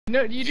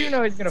No, you do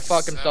know he's gonna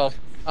fuck himself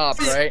up,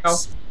 right? No.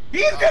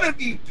 He's gonna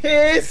be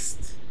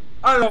pissed.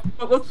 I don't know,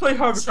 but let's play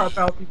Hovercraft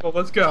Battle, people.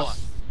 Let's go.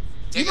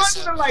 You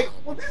guys are like,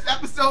 well, this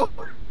episode.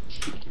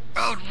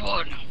 Round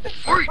 1,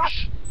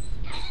 fight!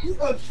 He's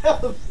gonna kill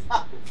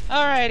himself.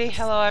 Alrighty,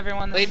 hello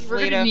everyone, this is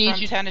Lita from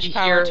 10ish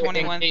Power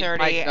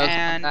 2130,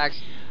 and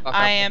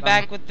I am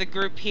back with the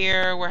group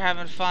here. We're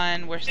having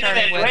fun. We're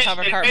starting with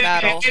Hovercart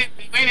Battle.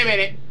 Wait a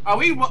minute.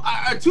 Are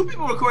two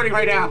people recording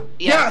right now?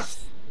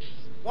 Yes!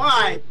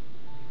 Why?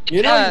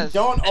 You know you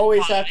don't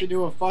always have to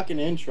do a fucking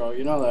intro,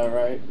 you know that,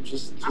 right?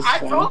 Just I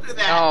told you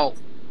that. No.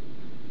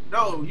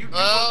 No, you.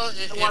 Well,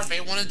 if they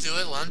want to do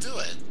it, let them do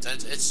it.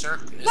 It's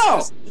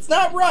it's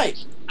not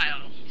right. I don't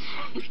know.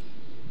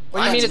 What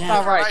do you mean it's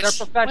not right? They're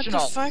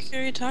professional. What the fuck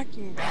are you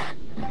talking about?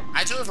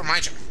 I do it for my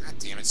job. God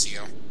damn it,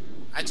 CEO.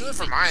 I do it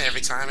for mine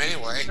every time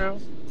anyway.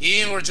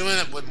 Even we're doing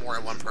it with more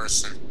than one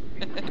person.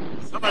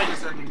 Somebody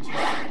just said me too.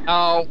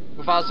 No,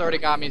 Mufasa already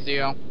got me,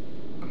 Zio.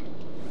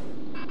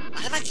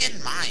 Why am I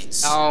getting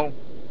mines? No.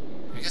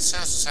 I guess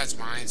sounds besides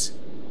mines.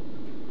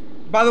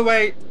 By the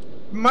way,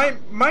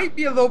 might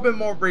be a little bit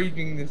more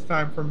raging this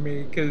time for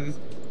me, because...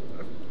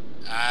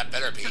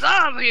 Better be. Cause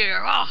I'm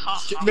here!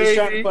 He's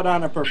trying to put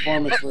on a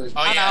performance version.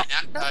 Oh yeah,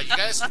 you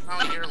guys come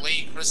out here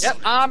late, Chris. Yep,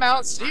 I'm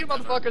out. See you,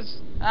 motherfuckers.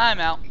 I'm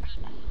out.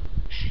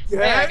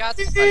 Hey, I got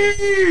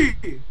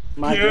somebody.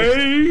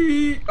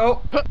 Yay!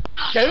 Oh.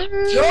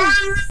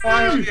 I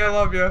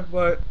love you,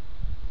 but...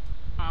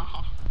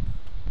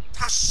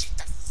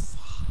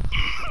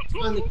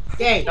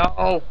 Game.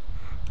 No.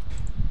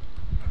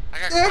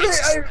 Damn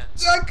it!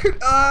 I could.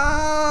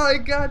 I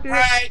got it.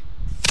 Right.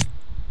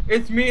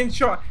 It's me and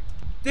Sean.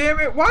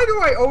 Damn it! Why do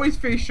I always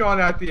face Sean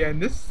at the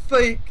end? This is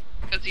like.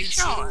 Because he's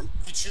Sean.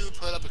 You two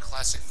put up a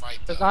classic fight.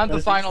 Because I'm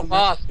the final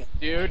boss,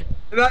 dude.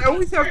 And I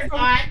always have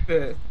trouble with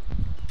it.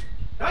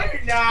 No,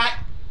 you're not.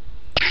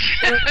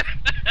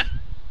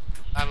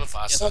 I'm a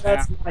boss. So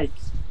that's Mike.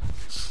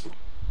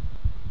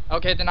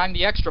 Okay, then I'm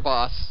the extra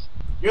boss.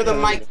 You're the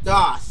Mike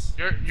Doss.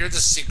 You're the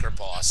secret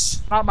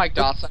boss. Not Mike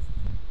Dawson.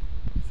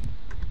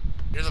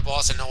 You're the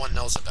boss that no one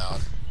knows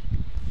about.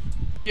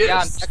 Yeah,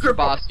 I'm the extra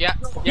boss. Yeah.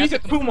 He's a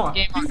Kuma.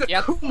 He's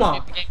a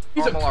Kuma.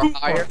 He's a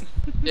Kuma.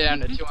 Yeah,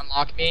 to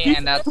unlock me,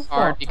 and that's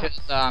hard because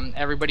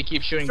everybody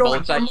keeps shooting Sean,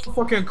 bullets at I'm you. a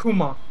fucking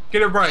Kuma.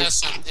 Get it right. Yeah,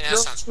 that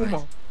sounds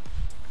right.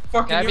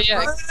 Fucking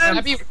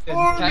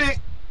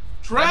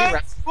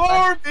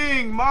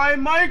transforming my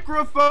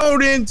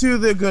microphone into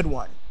the good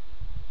one.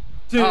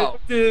 Oh.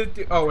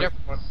 Wait.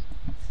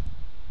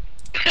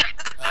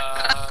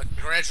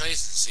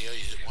 Congratulations, CEO.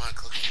 You want a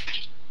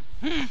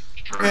cookie?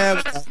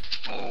 Yeah.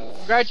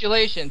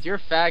 Congratulations, your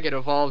faggot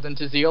evolved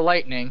into Zeo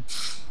Lightning.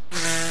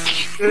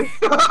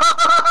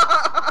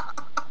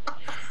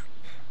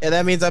 Yeah,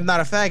 that means I'm not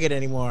a faggot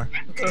anymore.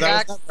 Because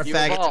I was never a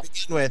faggot to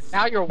begin with.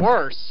 Now you're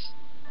worse.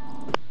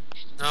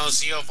 No,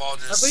 Zeo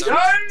evolved into some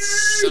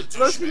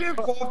Let's get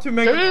involved to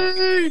make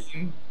let's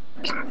move.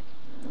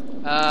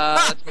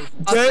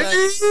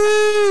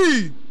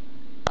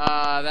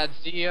 That's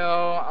Zeo.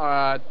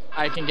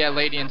 I can get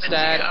Lady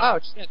instead. Oh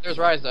shit, there's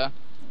Ryza.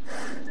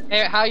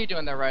 Hey, how you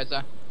doing there,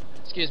 Ryza?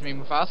 Excuse me,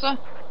 Mufasa?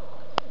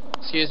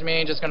 Excuse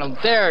me, just gonna...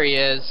 There he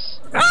is.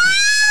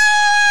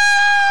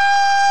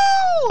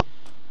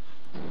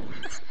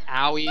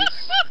 Owies.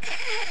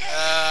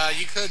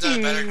 You could have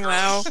done better.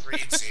 Wow. You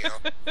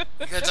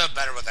could have done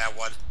better with that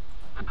one.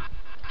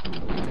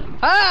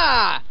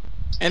 Ah!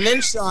 And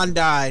then Sean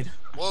died.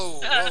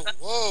 Whoa, whoa,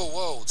 whoa,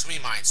 whoa. Too many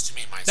mines, too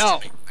many mines, No.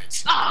 too many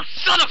mines. Oh,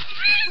 son of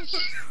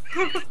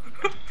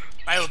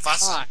Bye,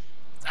 Mufasa.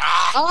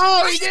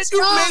 Oh, he did You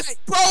die!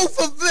 missed both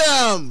of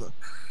them!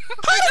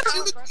 How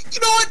did you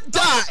know what?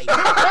 Die!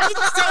 You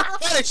deserve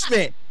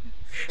punishment!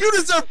 You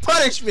deserve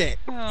punishment!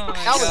 Oh my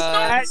That was god.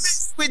 bad.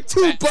 With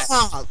two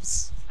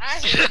bombs! I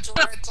hate to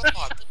write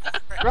talk.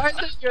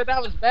 Ryza,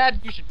 that was bad.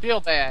 You should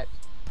feel bad.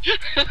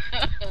 I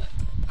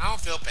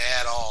don't feel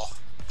bad at all.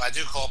 But I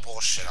do call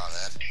bullshit on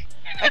that.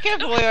 I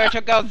can't believe I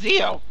took out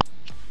Zeo.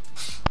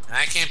 And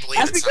I can't believe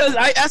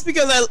That's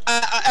because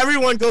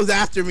everyone goes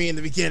after me in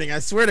the beginning. I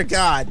swear to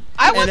God.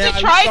 I wasn't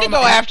trying to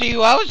go after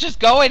you. I was just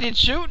going and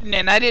shooting,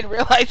 and I didn't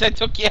realize I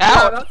took you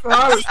out. That's what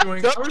I was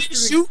doing.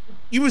 Shoot?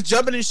 You was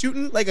jumping and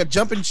shooting like a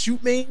jump and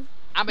shoot man?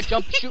 I'm a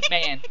jump and shoot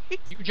man.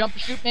 You jump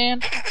and shoot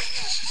man?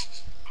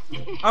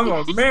 I'm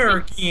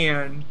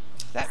American.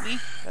 Is that me?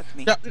 That's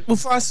me.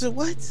 Mufasa,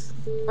 what?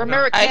 We're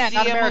American, I see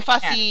not a American.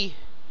 Mufasi.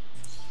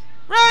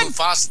 Run!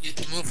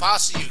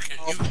 Mufasa,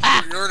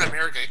 you're an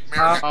American.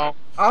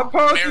 I'm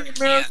part of the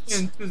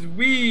Americans because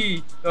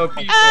we the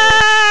people.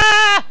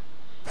 Ah!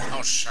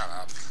 Oh, shut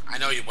up. I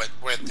know you went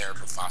there,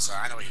 Mufasa.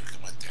 I know you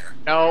went there.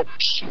 No.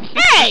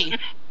 Hey!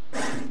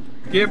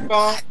 Get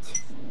bombed.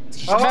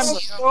 Remember,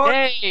 Oh,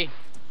 hey!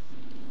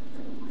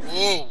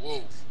 Whoa,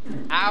 whoa.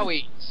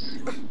 Owies.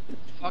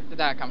 Fuck did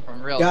that come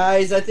from, really?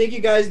 Guys, I think you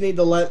guys need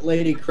to let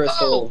Lady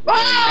Crystal.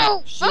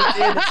 Oh! She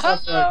did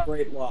suffer a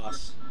great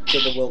loss to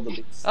the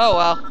wildebeest. Oh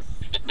well.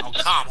 Oh,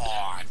 come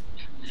on.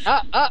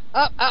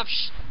 Up.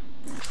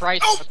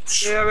 Christ. Oh,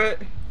 damn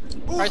it.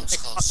 Ooh, that was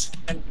close.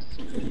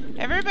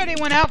 Everybody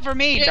went out for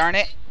me, darn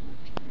it.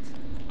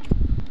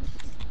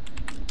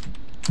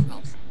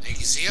 Oh, thank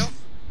you, Zio.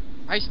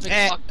 Ice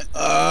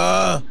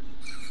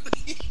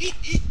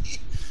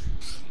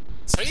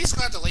So he's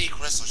got the Lady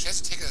Crystal. She has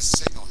to take a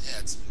single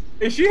hit.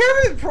 Is she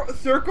having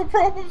circle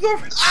problems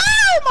over?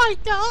 Oh my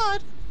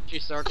god! She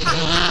circled.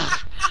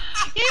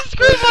 You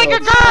screamed like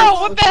a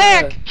girl. What the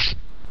heck?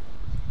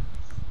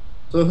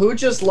 So who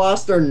just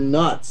lost their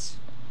nuts?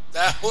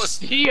 That was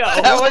Zio.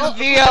 That was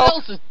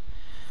Zio.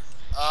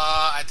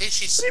 I think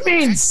she's. What do you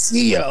mean,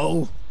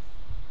 Zio?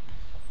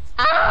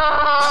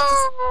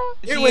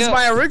 It was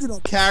my original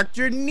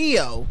character,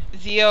 Neo.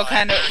 Zio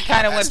kind of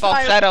went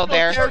falsetto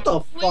there. Shut the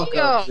fuck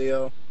up,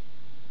 Leo.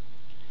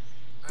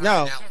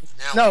 No,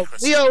 no,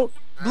 Leo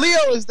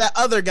is that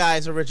other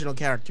guy's original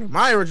character.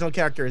 My original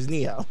character is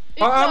Neo.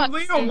 I'm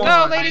Leo.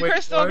 Go, Lady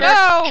Crystal,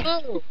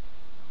 go!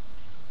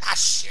 Ah,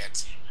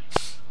 shit.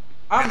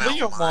 I'm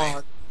Leo.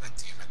 God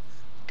damn it.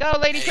 Go,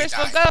 Lady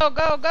Crystal,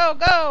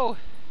 go!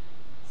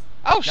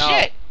 Oh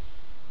shit!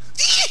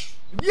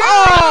 Yeah!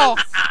 Oh!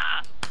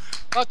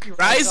 Fuck you,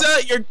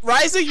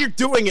 Ryza, you're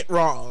doing it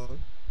wrong.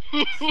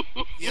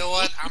 You know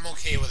what? I'm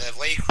okay with it.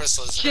 Lady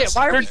Crystal is. Shit,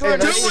 why are we You're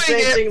doing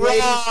doing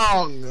it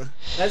wrong.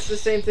 That's the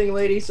same thing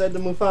Lady said to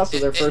Mufasa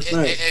their first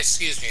night.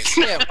 Excuse me.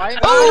 Shit, why?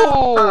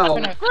 Oh!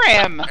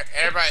 Grim!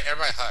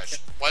 Everybody hush.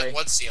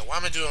 What's Zio? What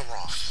am I doing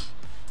wrong?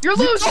 You're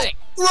losing!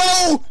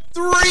 Throw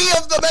 3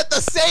 of them at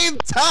the same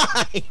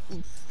time!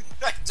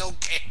 I don't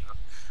care.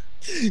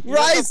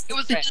 Ryza, It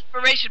was a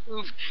desperation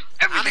move.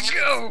 Everything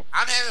go.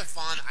 I'm having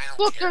fun. I don't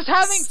Look, care. there's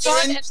having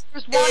fun and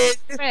there's wanting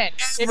to win.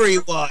 If you're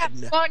everyone.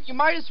 having fun, you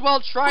might as well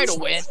try to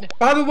win.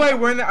 By the way,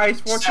 we're in the Ice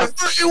Fortress.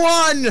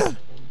 everyone!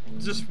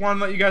 Just want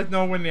to let you guys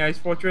know we're in the Ice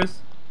Fortress.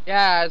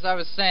 Yeah, as I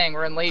was saying,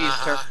 we're in ladies'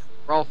 turf.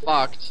 We're all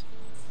fucked.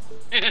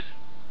 The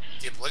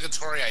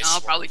obligatory ice.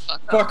 I'll probably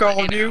fuck up. Fuck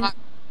all of you.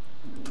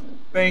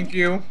 Thank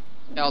you.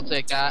 Yeah, I'll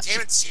take that.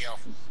 Damn it, Zio.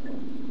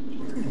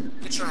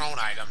 Get your own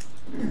item.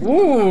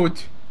 Ooh.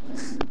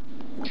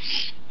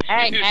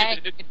 Hey.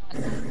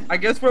 I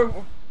guess we're.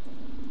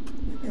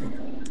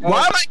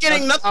 Why am I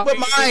getting nothing but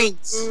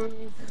mines?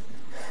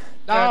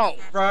 No.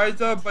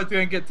 Rise up, but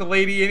didn't get to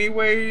Lady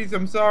anyways.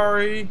 I'm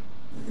sorry.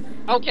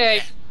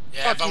 Okay.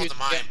 Yeah, Fuck but you. with the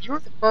mine. You were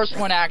the first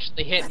one to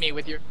actually hit me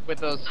with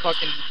those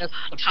fucking.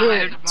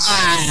 Tired.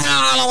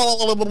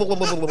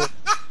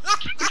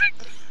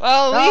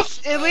 Well,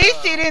 at least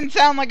he didn't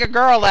sound like a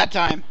girl that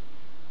time.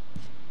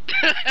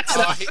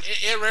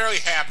 It rarely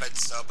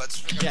happens, though, but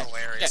it's freaking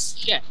hilarious.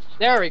 Shit.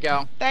 There we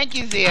go. Thank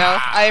you, Zio.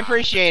 I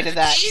appreciated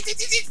that.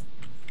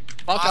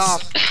 Fuck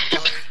off.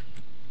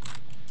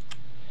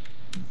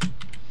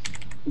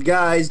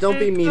 Guys, don't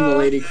be mean to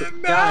Lady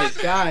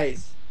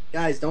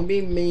Guys, don't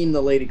be mean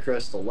to Lady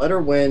Crystal. Let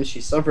her win. She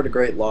suffered a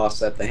great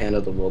loss at the hand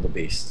of the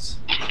wildebeests.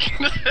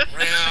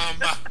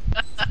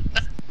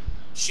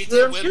 She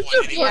did win one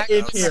anyway,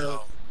 in though, here.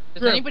 so.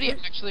 Does anybody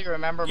actually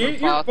remember Get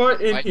your Mufasa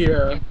butt in fighting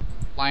here.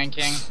 Lion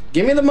King?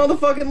 Give me the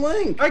motherfucking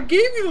link. I gave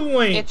you the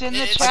link. It's in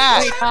the It's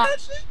chat.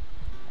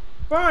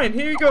 Fine,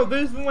 here you go.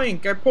 There's the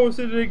link. I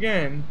posted it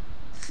again.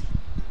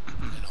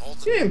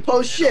 You didn't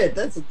post shit.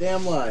 That's a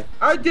damn lie.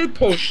 I did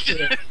post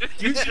it.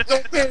 You just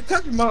don't pay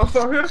attention,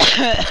 motherfucker.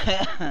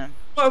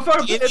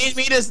 Motherfucker.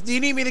 Do you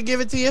need me to give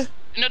it to you?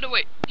 No,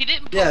 wait. He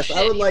didn't post Yes, shit.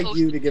 I would He like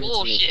posted you to give it to me.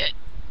 bullshit.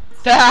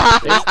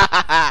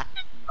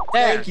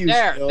 Thank you,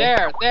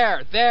 there.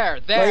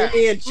 Play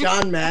me and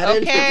John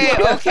Madden.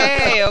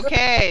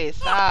 Okay,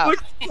 stop. Look,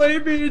 play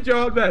me and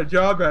John Madden.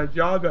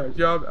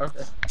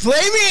 Okay.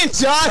 Play me and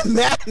John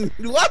Madden.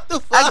 What the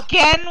fuck?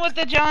 Again with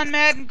the John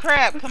Madden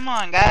crap. Come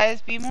on,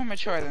 guys. Be more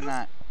mature than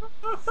that.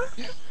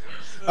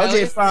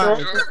 Okay, fine.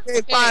 Sure.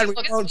 Okay, fine. We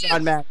won't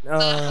John Madden.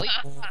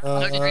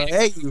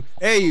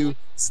 Hey you,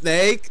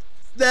 Snake.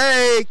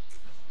 Guys,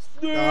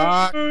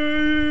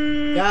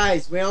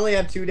 we only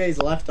have 2 days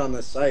left on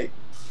this site.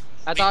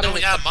 I thought it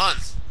was got a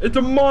month. It's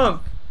a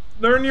month.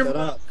 Learn your Shut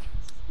up.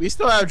 We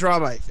still have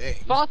drama, I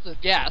think. Foster's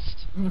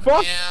guest.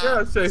 Fuck Yeah.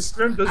 yeah, say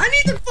Scrim does. I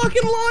need to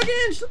fucking log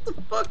in. Shut the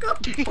fuck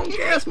up, you punk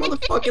ass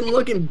motherfucking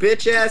looking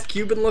bitch ass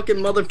Cuban looking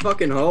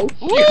motherfucking hoe.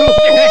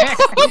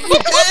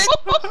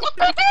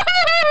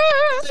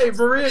 Hey,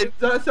 Maria, does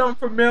that sound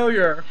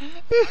familiar?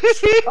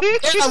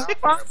 Yeah,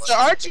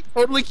 aren't you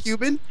totally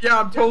Cuban?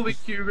 Yeah, I'm totally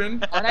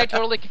Cuban. Aren't I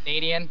totally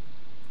Canadian?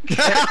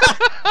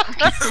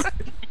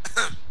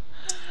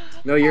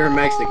 No, you're a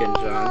Mexican,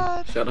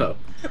 John. Shut up.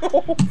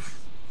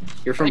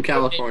 You're from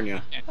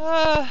California.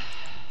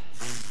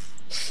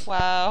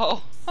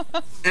 Wow.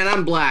 And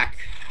I'm black.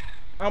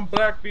 I'm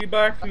black, be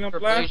black, and I'm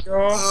black,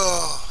 y'all.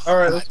 Oh,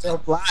 Alright, let's go.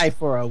 Fly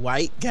for a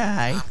white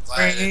guy. I'm glad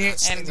I didn't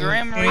And see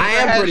Grim that. Reaper I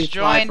am has pretty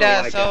fly joined for a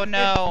us. white Oh guy.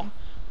 no.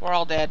 We're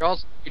all dead.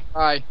 Girls,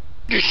 try.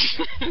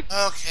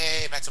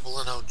 Okay, back to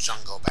Balloon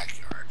Jungle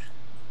backyard.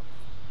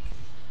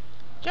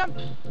 Jump.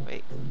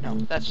 Wait, no,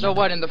 that's So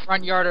what? In the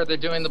front yard, are they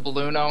doing the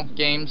Balluno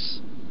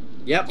games?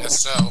 Yep. Guess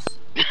so.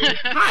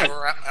 Hi.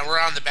 We're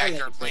out in the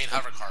backyard playing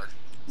hovercard.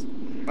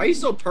 Why are you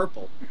so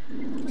purple?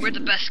 We're the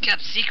best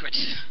kept secret.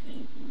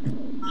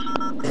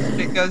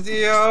 Because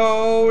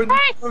yo.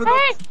 Hey,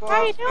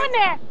 how you doing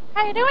there?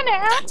 How you doing there,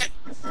 huh?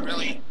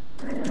 Really?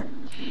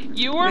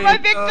 You were my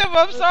victim.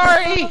 I'm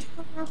sorry.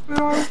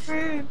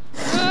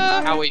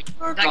 How we?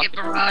 I get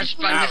barraged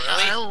by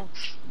missiles.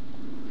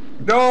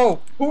 No!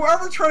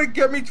 Whoever tried to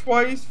get me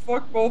twice,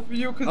 fuck both of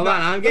you. Hold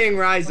on, I'm getting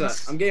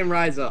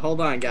Ryza.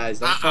 Hold on, guys.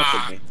 Don't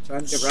fuck with me. I'm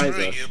trying to get Screw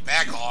Ryza. you,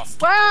 back off.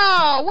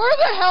 Wow, where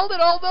the hell did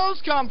all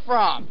those come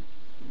from?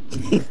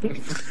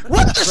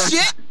 What the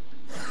shit?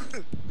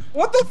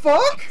 What the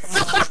fuck?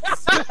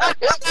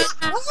 Just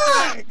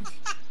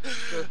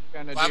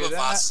gonna Bye, do that.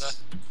 Mufasa.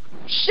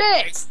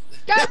 Shit!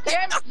 God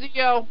damn it,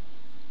 Zio!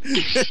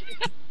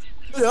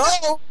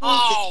 No.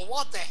 Oh,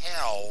 what the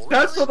hell? Really?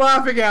 That's for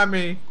laughing at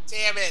me.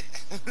 Damn it.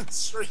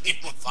 Screw you,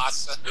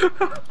 Mufasa.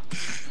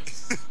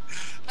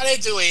 I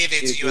didn't do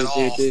anything to you at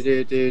all.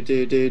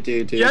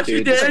 Yes,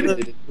 you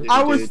did.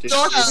 I was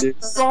stuck and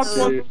dropped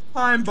one of those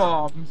time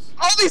bombs.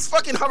 All these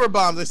fucking hover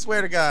bombs, I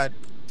swear to God.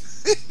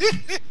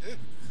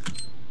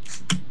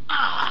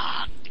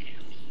 Ah,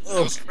 There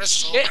goes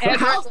Crystal. Shit, and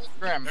there goes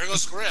Grim. There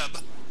goes Grim.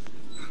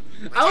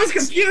 I was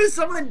confused.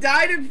 Someone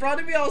died in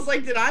front of me. I was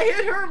like, did I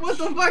hit her? What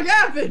the fuck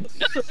happened?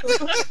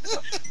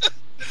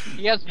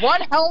 He has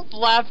 1 health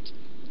left.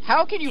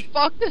 How can you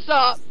fuck this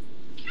up?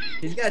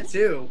 He's got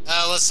 2.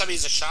 Let's say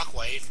he's a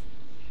shockwave.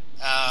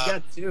 He's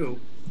got 2.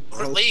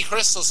 Lady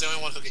Crystal's the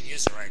only one who can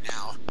use it right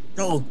now.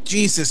 Oh,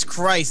 Jesus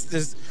Christ.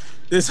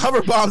 There's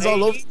hover bombs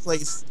all over the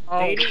place.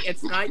 Lady,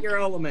 it's not your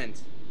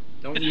element.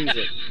 Don't use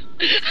it.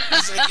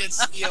 Use it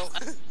against,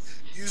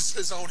 use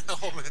his own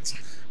element.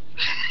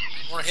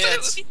 More it hits.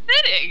 was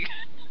fitting.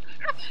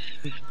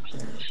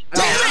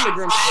 Turn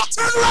around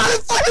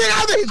and fucking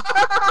at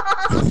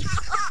me!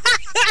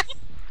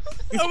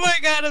 Oh my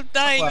God, I'm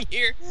dying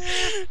here.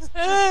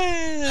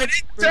 I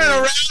didn't turn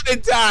around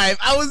in time.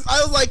 I was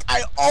like,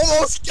 I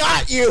almost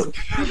got you.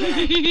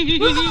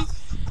 It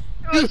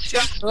was too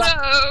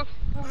slow.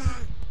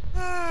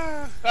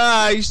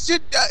 You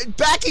should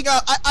backing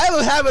up. I have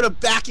a habit of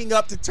backing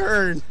up to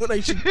turn when I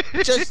should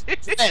just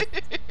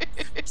drift.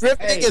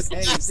 Drifting is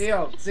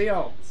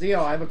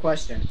Zio, I have a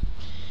question.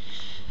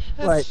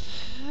 What?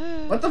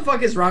 What the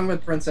fuck is wrong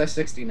with Princess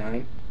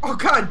 69? Oh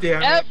god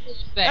damn it. Everything.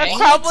 That's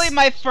probably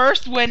my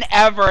first win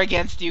ever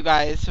against you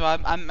guys, so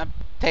I'm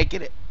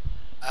taking it.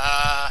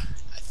 I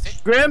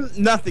think. Grim,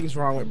 nothing's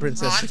wrong with No,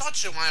 Princess. I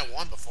thought you might have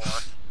won before.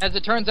 As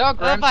it turns out,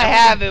 Well, Grim. if I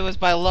have, it was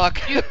by luck.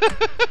 Look,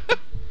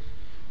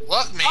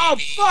 maybe. Oh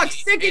fuck!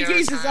 Sticky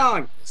keys is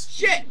on!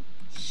 Shit!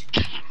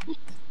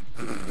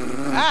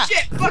 Ah.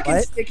 Shit! Fucking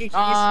What? sticky keys!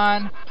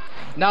 On.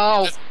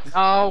 No.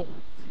 No.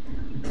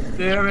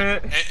 Damn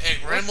it. And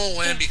Grim will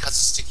win because of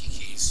sticky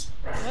keys.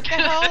 What the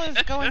hell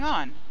is going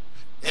on?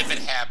 If it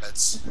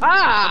happens.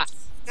 Ah!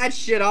 That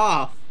shit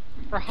off.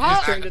 For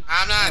how?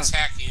 I'm not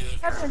attacking you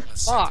if you're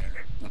stuck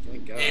there. Oh,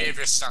 thank God. If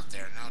you're stuck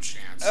there, no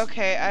chance.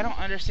 Okay, I don't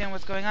understand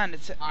what's going on.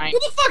 It's Who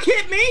the fuck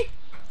hit me?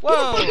 Who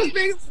whoa. the fuck is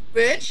being a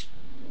bitch?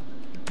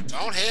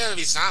 Don't hit him if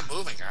he's not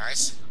moving,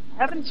 guys.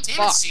 Heaven's Damn it,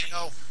 fuck.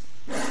 Seiko.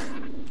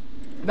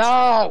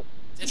 No.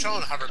 They're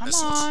throwing hover Come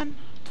missiles. on,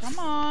 come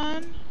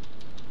on.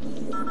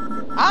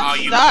 Oh, I'm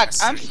you stuck.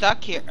 bastard. I'm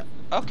stuck here.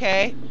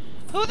 Okay.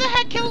 Who the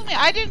heck killed me?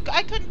 I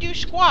couldn't do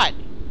squat.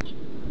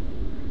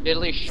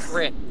 Diddly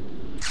shit.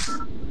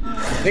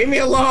 Leave me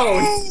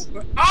alone!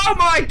 Oh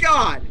my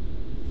God!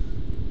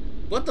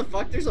 What the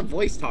fuck? There's a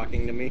voice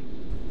talking to me.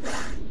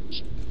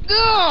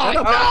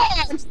 No.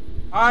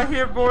 I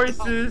hear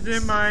voices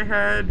in my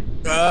head.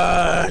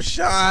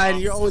 Sean,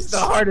 you're always the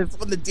hardest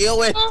one to deal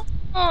with.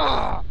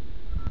 Ah.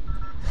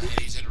 Yeah,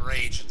 he's in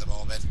rage at the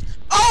moment.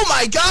 Oh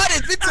my God,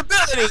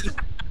 invincibility!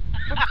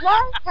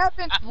 Why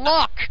heaven's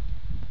luck?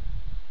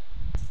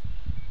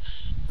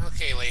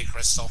 Okay, Lady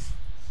Crystal.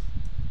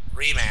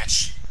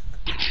 Rematch.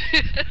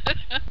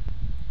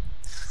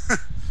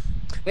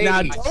 Now,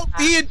 Lady, don't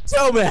be a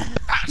toman.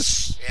 Ah,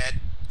 shit.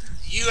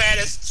 You had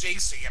us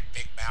jinxing, you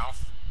big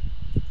mouth.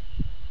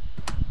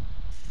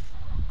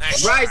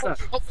 Nice. Ryza!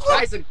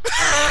 Ryza!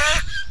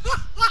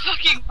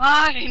 Fucking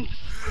mine.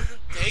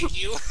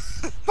 Thank you.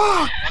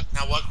 Fuck!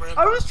 Now what, Grim?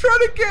 I was trying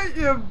to get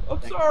you.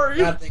 I'm sorry.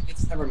 Nothing.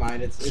 It's never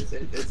mind. It's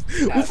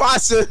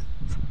Mufasa,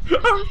 I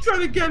was trying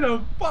to get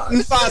him. Fuck.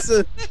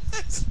 Mufasa,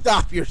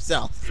 stop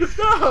yourself.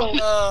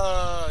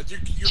 No.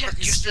 Check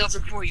yourself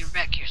before you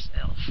wreck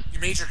yourself. You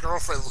made your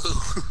girlfriend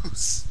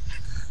lose.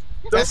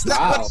 That's not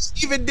Wow. what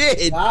he even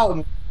did.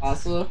 Wow,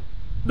 Mufasa.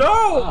 No.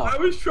 Wow. I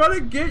was trying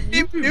to get He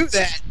you. didn't do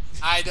that.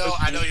 I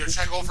know, you're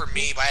trying to go for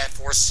me, but I had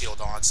Force Shield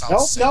on, so I Nope,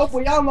 was safe. nope.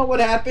 We all know what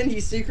happened. He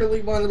secretly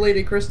wanted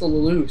Lady Crystal to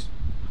lose.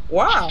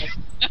 Wow.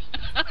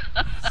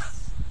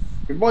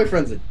 Your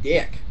boyfriend's a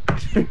dick.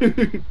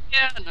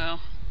 Yeah, no.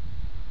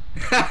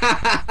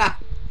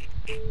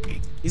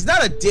 He's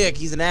not a dick,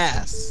 he's an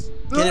ass.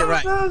 Get it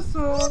right.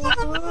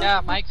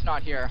 Yeah, Mike's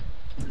not here.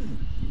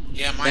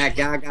 Yeah, my That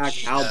Gaga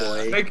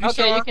cowboy. Thank you,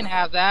 Okay, Sean. you can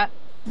have that.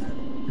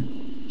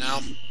 No.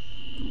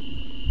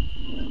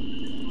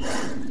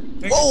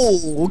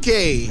 Oh,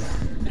 okay.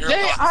 The You're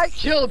day up. I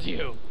killed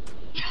you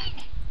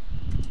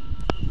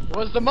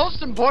was the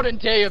most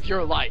important day of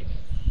your life.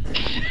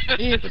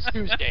 It was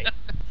Tuesday.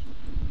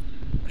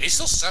 Are you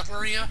still stuck,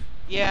 Maria?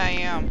 Yeah, I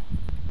am.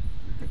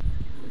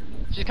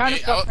 She's kind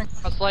of suffering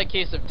from a slight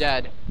case of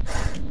dead.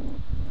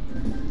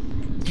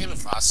 Hey,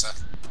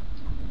 Mufasa.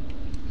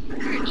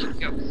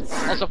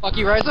 Also, fuck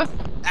you, Ryza.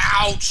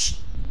 Ouch!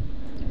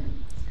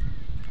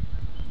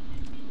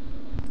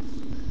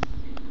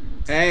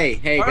 Hey,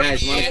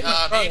 guys.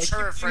 Make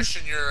sure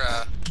refreshing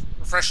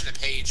the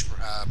page,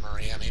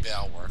 Maria. Maybe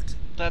that'll work.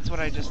 That's what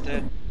I just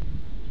did.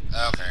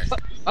 Okay.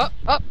 Up.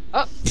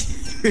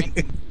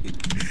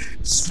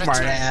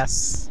 Smart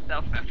ass.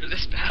 After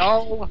this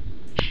battle.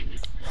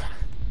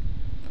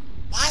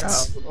 Oh.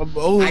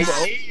 What? I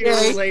see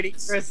you, Lady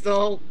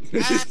Crystal. I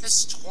had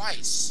this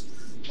twice.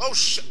 Oh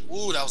shit!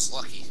 Ooh, that was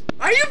lucky.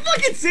 Are you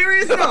fucking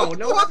serious? No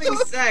having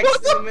sex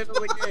in the middle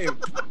of the game.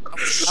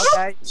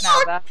 Okay, now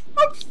that.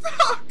 I'm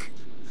stuck.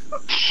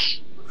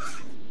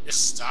 You're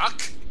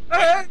stuck?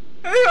 Hey.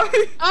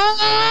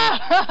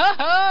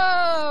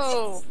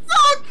 Oh!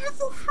 Stuck. You're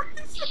so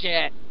freezing.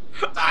 Shit.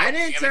 I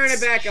didn't turn it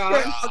back on.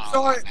 I'm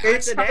sorry.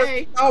 Not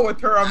today. Out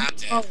with her. I'm I'm dead.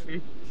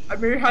 sorry. I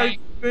made her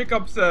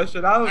makeup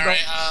session. I don't know. Alright,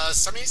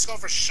 somebody's going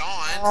for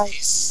Sean.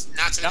 He's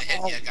not to the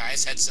hit yet,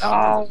 guys. Heads up.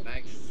 Oh.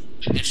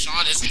 And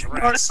Sean is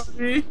correct.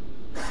 Sorry.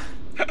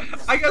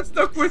 I got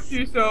stuck with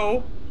you,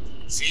 so.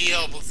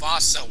 CEO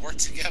Mufasa, work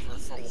together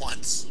for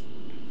once.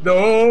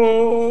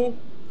 No.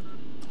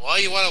 Well,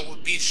 you want to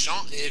beat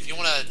Sean if you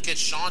want to get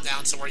Sean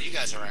down to where you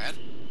guys are at.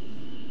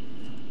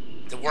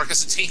 To work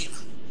as a team.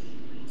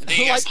 And then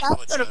you guys can That's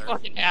kill each gonna other.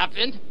 fucking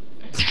happen.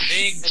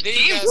 Then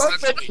you guys Work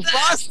can with kill each other.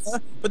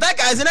 Mufasa, but that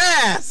guy's an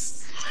ass.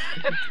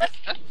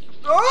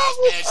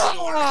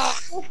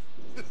 Oh.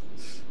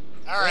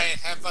 Alright,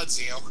 have fun,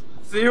 CEO.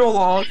 See you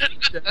along.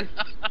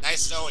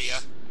 Nice knowing ya.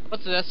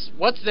 What's this?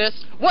 What's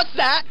this? What's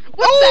that?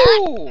 What's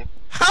that? Ooh!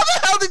 How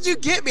the hell did you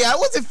get me? I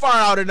wasn't far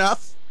out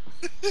enough.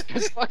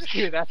 Fuck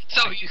you, that's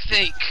So you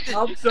think.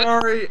 I'm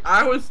sorry.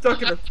 I was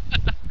stuck in a.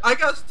 I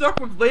got stuck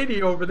with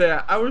Lady over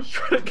there. I was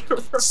trying to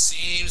get her.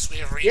 Seems we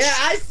have reached. Yeah,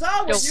 I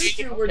saw what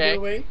Still you two were okay.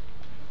 doing.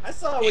 I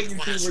saw what you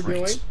two were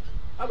doing.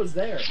 I was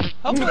there.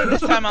 Hopefully this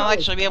time I'll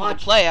actually be able to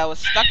play. I was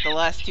stuck the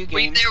last two Were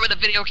you games. there with a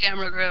video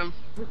camera, Grim?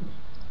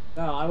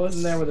 No, I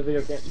wasn't there with a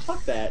video camera.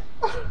 Fuck that.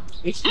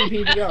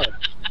 HDPVR.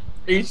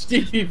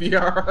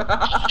 HDTVR.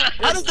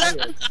 How does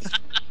that?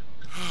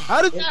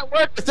 How does that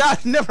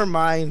work? Never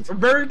mind.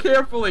 Very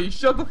carefully.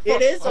 Shut the fuck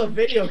It is a up.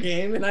 video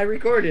game, and I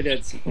recorded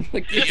it. So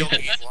Video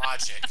game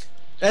logic.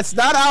 That's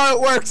not how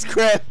it works,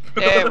 Chris.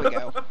 There we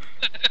go.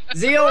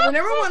 Zio,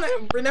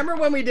 remember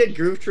when we did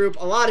Groove Troop?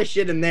 A lot of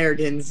shit in there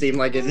didn't seem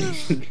like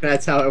it.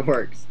 That's how it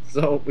works.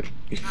 So,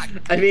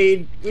 I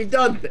mean, we've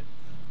done.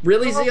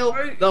 Really, Zio?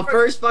 The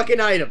first fucking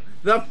item.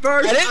 The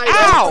first I didn't item.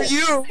 ask for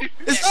you.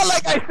 It's not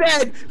like I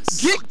said,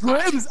 get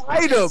Grim's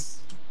item.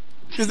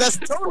 Because that's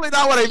totally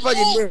not what I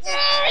fucking did.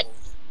 God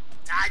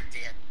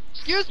damn.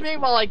 Excuse me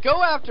while I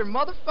go after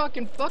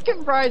fucking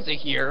Ryza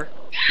here.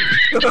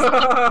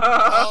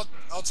 I'll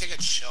take a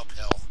chill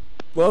pill.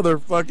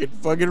 Motherfucking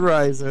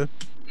Ryza.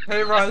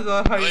 Hey,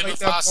 Ryza, how you Wait, like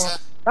that?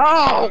 Mufasa.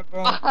 No!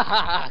 Phone? Fuck!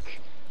 I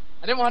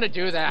didn't want to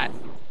do that.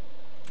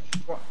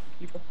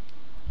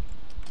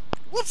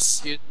 Whoops.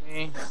 Excuse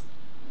me.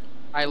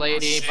 Hi,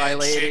 lady. Shit, Bye,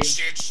 lady.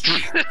 shit.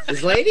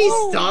 Is Lady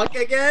stuck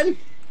again?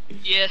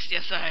 Yes,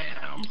 I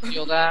am.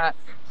 Feel that.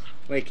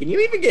 Wait, can you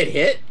even get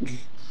hit?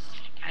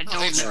 I Oh, don't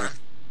thanks, know. man.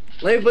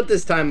 Let me put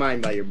this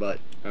timeline by your butt.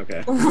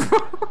 Okay. Ooh!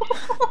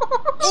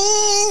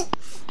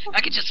 I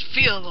can just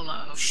feel the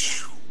love.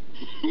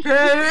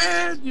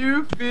 Can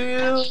you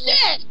feel?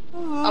 Shit!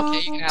 Okay,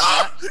 you can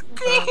have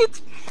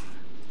that.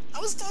 I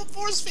was still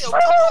force field.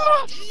 Come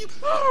on, Gabe.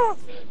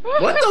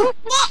 What the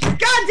fuck? God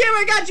damn it,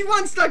 I got you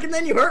unstuck and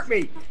then you hurt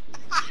me.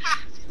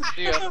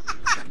 See ya.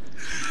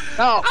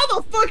 No. How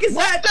the fuck is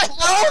that?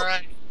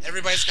 Alright,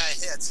 everybody's got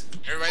hit. I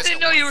Everybody's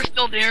didn't got know you one were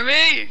still near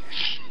me.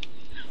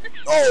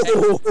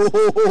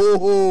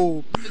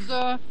 Oh!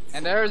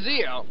 And there's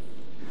Zio.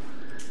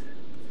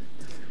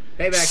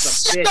 Payback's a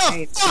Shut bitch, the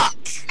ain't it? fuck!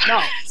 No.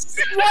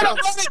 You wanna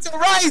run into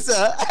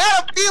Ryza? I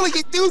had a feeling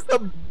you'd do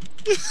some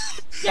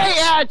gay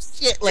ass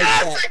shit like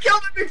Yes, that. I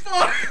killed it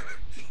before!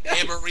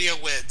 And Maria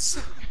wins.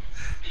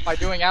 By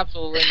doing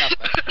absolutely nothing.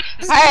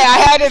 Hey, I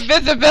had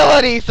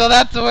invincibility, so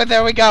that's the one.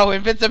 There we go.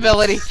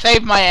 Invincibility.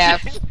 Save my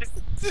ass.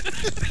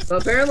 So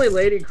apparently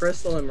Lady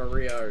Crystal and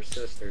Maria are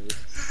sisters.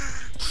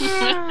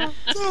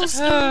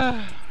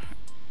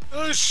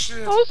 Oh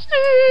shit.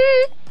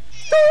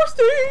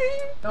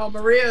 No,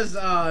 Maria's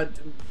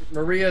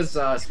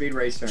Speed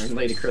Racer and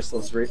Lady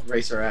Crystal's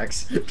Racer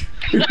X.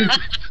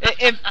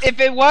 if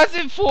it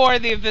wasn't for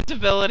the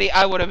invincibility,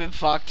 I would have been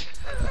fucked.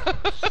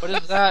 What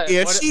is that?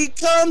 Here What, she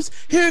comes.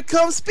 Here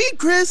comes Speed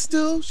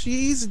Crystal.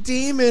 She's a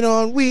demon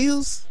on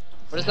wheels.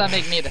 what does that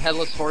make me? The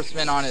headless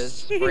horseman on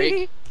his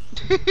brake?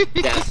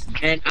 Yes,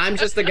 and I'm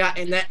just a guy,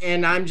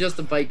 and I'm just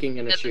a Viking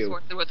in a That's his shoe.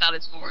 horse without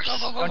his horse.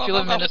 Don't you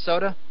live in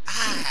Minnesota?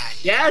 Ah,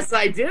 Yes,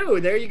 I do.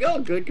 There you go.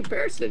 Good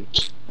comparison.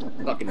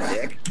 Fucking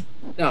dick.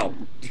 No.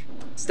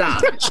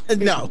 Stop.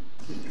 No.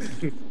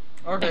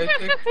 Okay,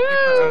 take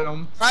the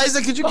item.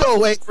 Ryza, could you go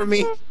away from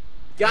me?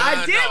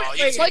 God damn it!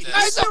 you Wait, take Like,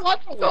 this. Ryza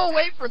wants to go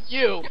away from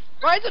you.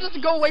 Ryza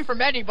doesn't go away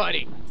from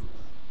anybody.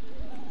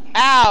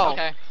 Ow!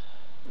 Okay.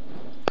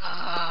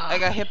 I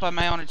got hit by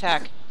my own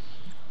attack.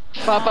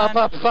 Makes me feel God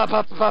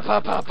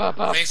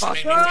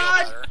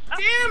better.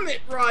 damn it,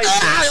 Ryza!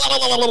 Had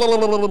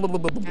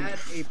a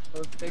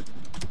perfect.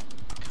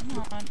 Come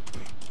on.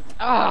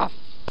 Ah,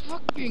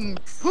 fucking.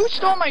 Who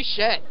stole my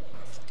shit?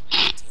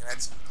 Damn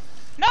it.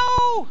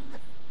 No!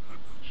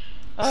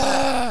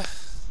 God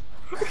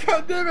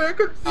damn it, I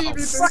couldn't see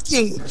anything.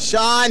 Fucking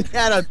Sean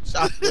had a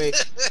shockwave.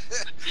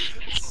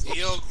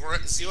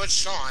 See what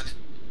Sean?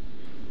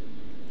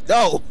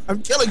 No,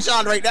 I'm killing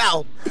Sean right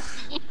now.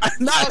 I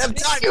do not have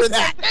time for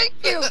that. Thank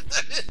you.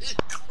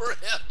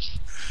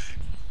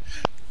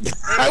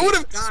 I would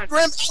have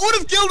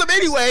killed him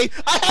anyway.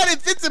 I had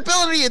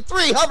invincibility and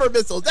 3 hover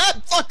missiles.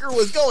 That fucker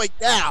was going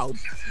down.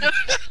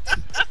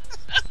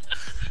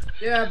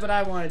 Yeah, but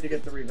I wanted to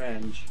get the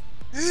revenge.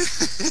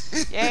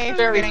 Yay,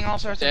 for getting all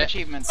sorts of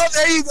achievements. Oh,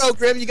 there you go,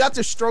 Grim. You got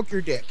to stroke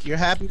your dick. You're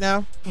happy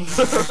now?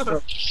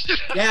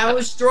 Yeah, I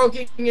was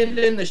stroking it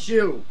in the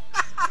shoe.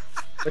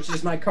 Which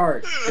is my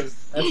cart. 'Cause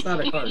that's not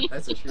a cart,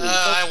 that's a shoe.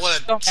 I would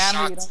have Don't shot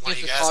manly, one of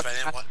you use guys, the but I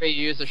didn't want. after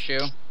you use a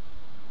shoe.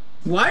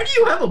 Why do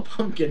you have a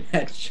pumpkin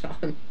head,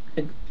 Sean?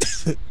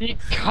 Because.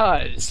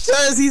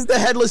 Because he's the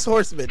headless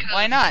horseman.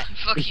 Why not?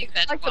 Fuck you, I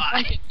that's like the why.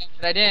 pumpkin,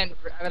 but I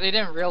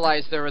didn't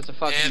realize there was a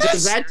fucking. And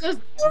Does that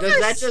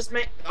just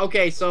make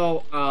okay,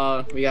 so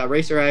we got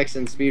Racer X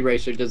and Speed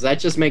Racer. Does that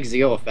just make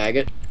Zeo a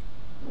faggot?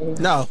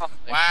 No,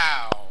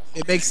 Wow.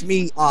 it makes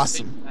me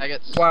awesome.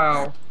 Faggots.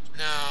 Wow.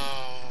 No.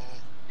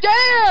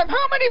 Damn!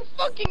 How many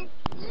fucking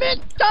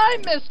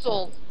time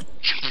missiles?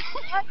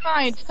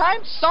 Time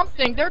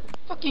something. They're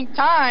fucking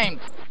timed.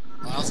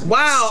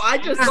 Wow, I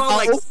just saw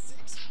like 6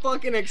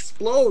 fucking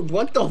explode.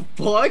 What the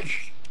fuck?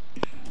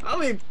 I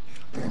mean,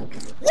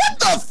 What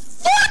the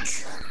fuck?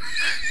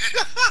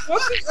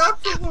 What the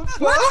absolute fuck?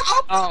 what up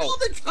with Oh. all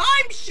the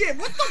time shit?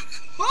 What the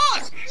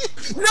fuck?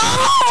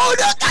 No,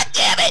 god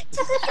damn it!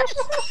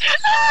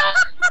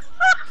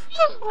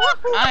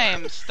 I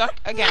am stuck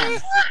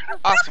again.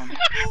 Awesome.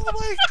 Oh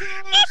my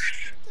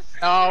gosh.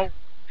 No.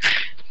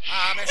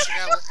 I'm actually I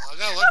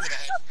gotta look at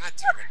that. God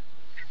damn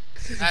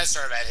it. That's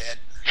sort of bad hit.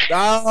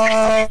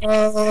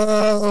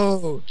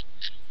 No.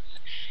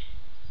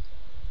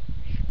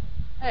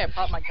 Hey, I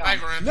popped my Bye, gun.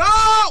 Grim. No!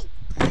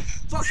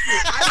 Fuck you.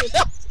 I was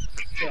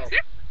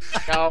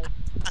No.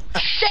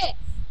 Shit!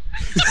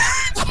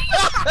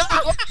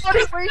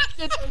 Somebody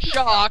wasted the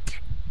shock.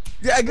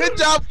 Yeah, good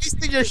job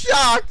wasting your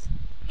shock.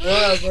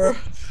 Whatever.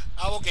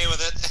 I'm okay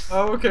with it.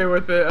 I'm okay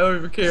with it. I don't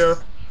even care.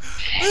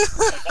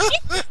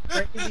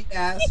 crazy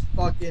ass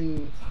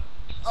fucking.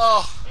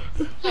 Oh,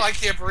 I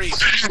can't breathe.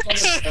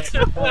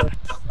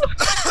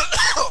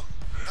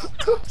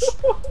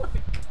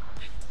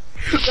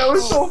 That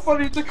was so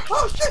funny. It's like,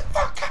 oh shit,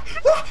 fuck.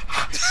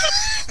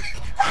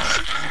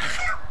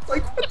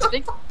 Like, what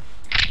the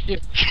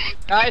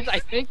Guys, I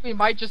think we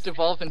might just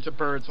evolve into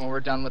birds when we're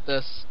done with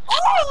this.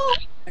 Oh!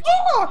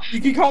 You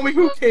can call me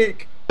Hoot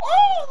Cake.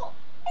 Oh!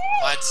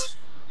 What?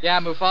 Yeah,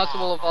 Mufasa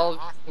will evolve.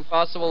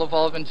 Mufasa will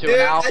evolve into Dude,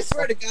 an owl. I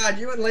swear to God,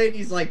 you and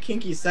ladies like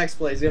kinky sex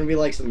play is gonna be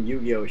like some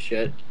Yu-Gi-Oh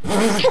shit.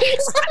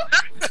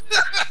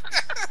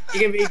 You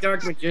can be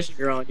Dark Magician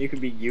Girl and you can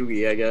be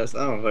Yugi, I guess.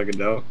 I don't fucking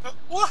know.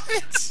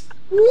 What?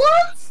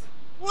 What?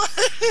 What?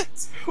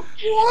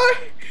 What?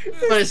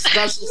 But it's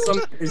special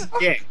summoner's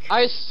dick.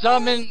 I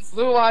summon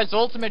Blue Eyes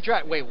Ultimate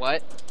Dragon. Wait,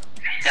 what?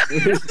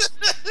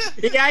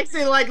 He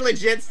actually like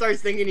legit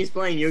starts thinking he's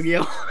playing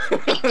Yu-Gi-Oh.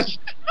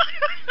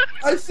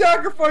 I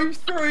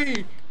sacrificed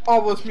 3.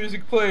 Obelisk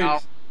music plays. No.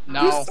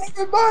 No. You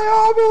summoned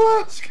my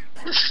obelisk.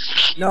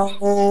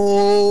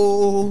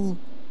 No.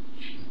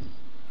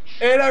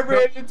 And I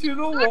ran into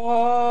the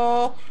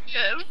wall.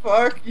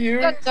 Fuck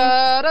you. Da,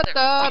 da, da,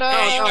 da,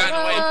 da, you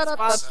got away da, with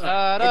da, It's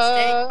da, Stay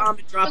da. calm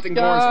and dropping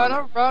Just doors on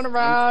gonna it. run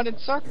around in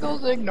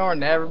circles,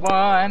 ignoring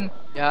everyone.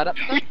 Da, da,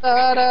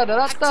 da, da, da,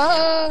 da,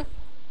 da.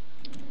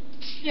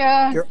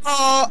 Yeah. You're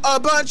all a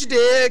bunch of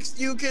dicks.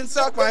 You can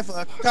suck my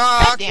fucking cock.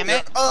 God damn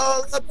it. You're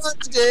all a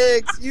bunch of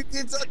dicks. You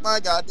can suck my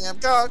goddamn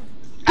cock.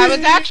 I was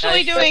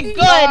actually doing good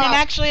and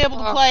actually able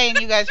to play, and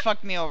you guys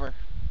fucked me over.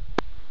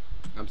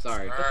 I'm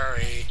sorry.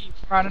 Sorry.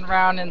 Running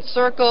around in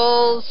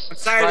circles. I'm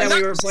sorry that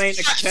we were playing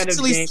a competitive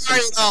Actually, game.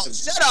 sorry at all.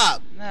 Shut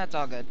up. That's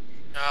all good.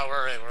 No,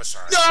 we're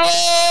sorry. No.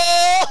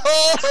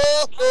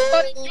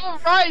 But you're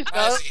right,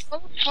 though. Ozzy.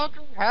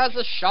 Motherfucker has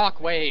a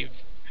shockwave.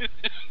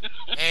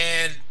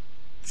 And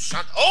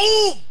shut.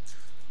 Oh!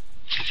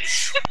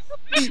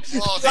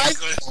 Oh, thank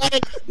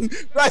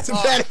goodness. Rise and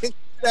panic.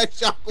 That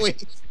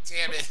shockwave.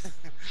 Damn it.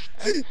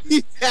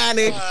 He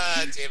panicked.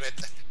 Damn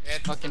it.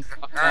 Fucking.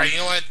 Alright, you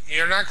know what?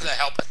 You're not gonna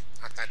help it.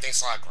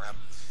 Thanks a lot, Grim.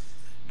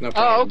 No Oh,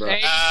 problem,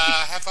 okay.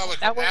 Have fun with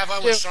That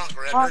was Sean,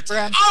 Grim. Come on,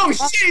 Grim. Oh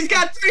shit, he's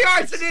got 3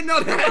 hearts. I didn't know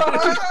that.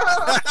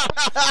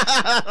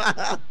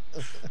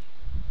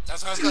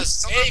 That's what I was gonna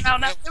say.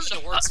 We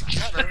should work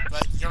together,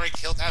 but you already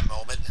killed that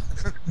moment.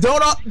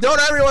 Don't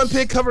everyone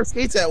pick cover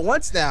skates at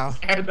once now.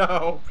 I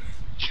know.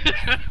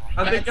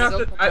 I think That's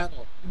after, so I,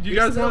 metal. Do you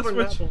guys want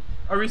to switch?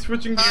 Are we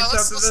switching games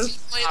after this?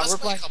 We're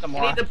playing some We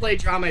more. need to play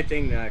Draw My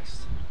Thing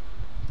next.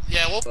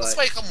 Yeah, let's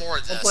play a couple more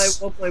of this.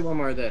 We'll play one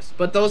more of this.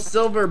 But those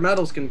silver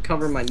medals can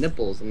cover my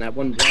nipples, and that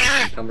one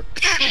black can cover.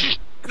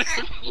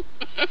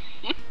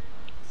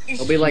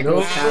 It'll be like no.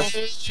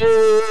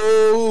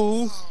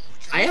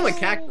 I am a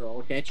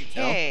cacturel, can't you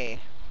tell? Hey.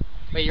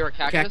 Wait, you're a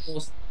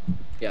cactus?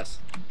 Yes.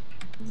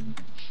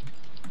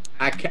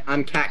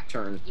 I'm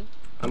Cacturn.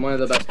 I'm one of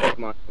the best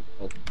Pokemon in the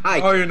world.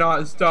 Hi. Oh, you're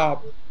not.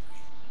 Stop.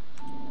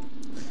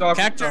 Stop.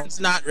 Cacturn's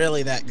not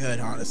really that good,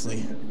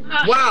 honestly.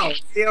 Wow.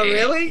 You know,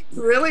 really?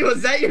 Really?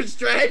 Was that your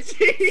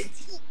strategy?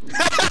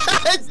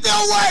 It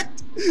still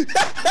worked! Dude,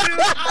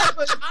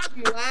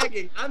 I'm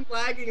lagging. I'm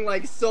lagging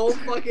like so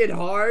fucking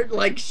hard.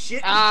 Like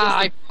shit.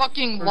 I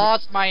fucking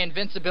lost my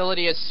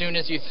invincibility as soon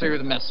as you threw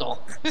the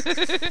missile.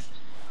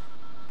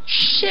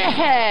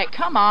 Shit!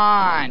 Come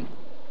on!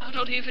 I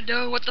don't even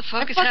know what the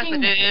fuck is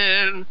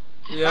happening.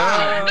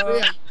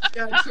 Yeah.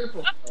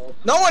 Triple.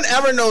 No one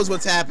ever knows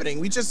what's happening.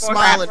 We just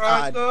smile and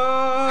nod.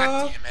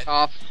 God damn it.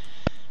 Off.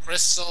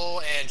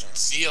 Crystal and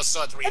Zeo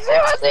still at 3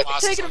 Everyone's even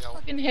taking a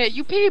fucking hit.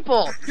 You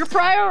people! Your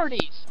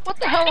priorities! What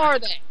the hell are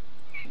they?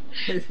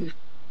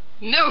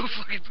 No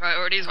fucking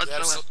priorities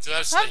whatsoever.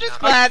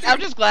 I'm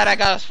just glad I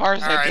got as far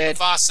as I did.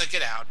 Alright, Mufasa,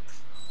 get out.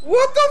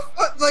 What the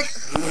fuck? Like.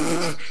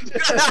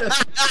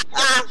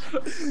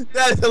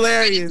 That's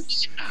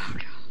hilarious. Oh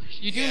gosh.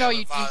 You do know you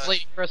use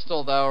Lady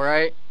Crystal, though,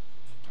 right?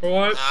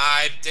 What?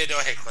 I did know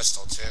I hit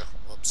Crystal, too.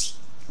 Whoops.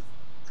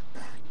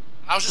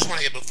 I was just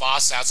want to get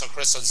Mufasa out so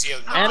Crystal and Zeo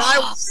know. And I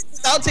was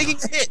without taking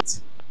a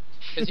hit.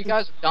 Because you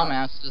guys are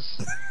dumbasses.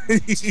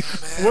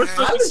 What's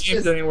the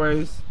games,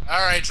 anyways?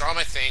 Alright, Draw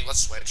My Thing.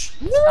 Let's switch.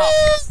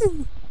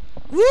 Woo!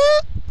 Woo!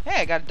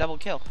 Hey, I got a double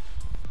kill.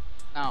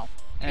 No.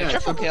 And a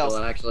triple kill.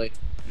 Actually.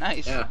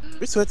 Nice. Yeah.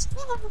 We switch.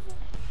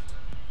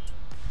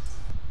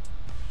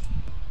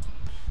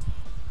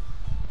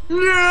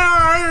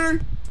 Yeah.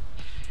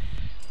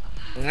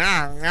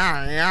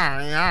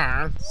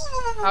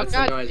 Oh,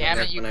 god damn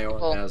it, you Noise I people. make when I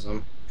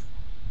orgasm.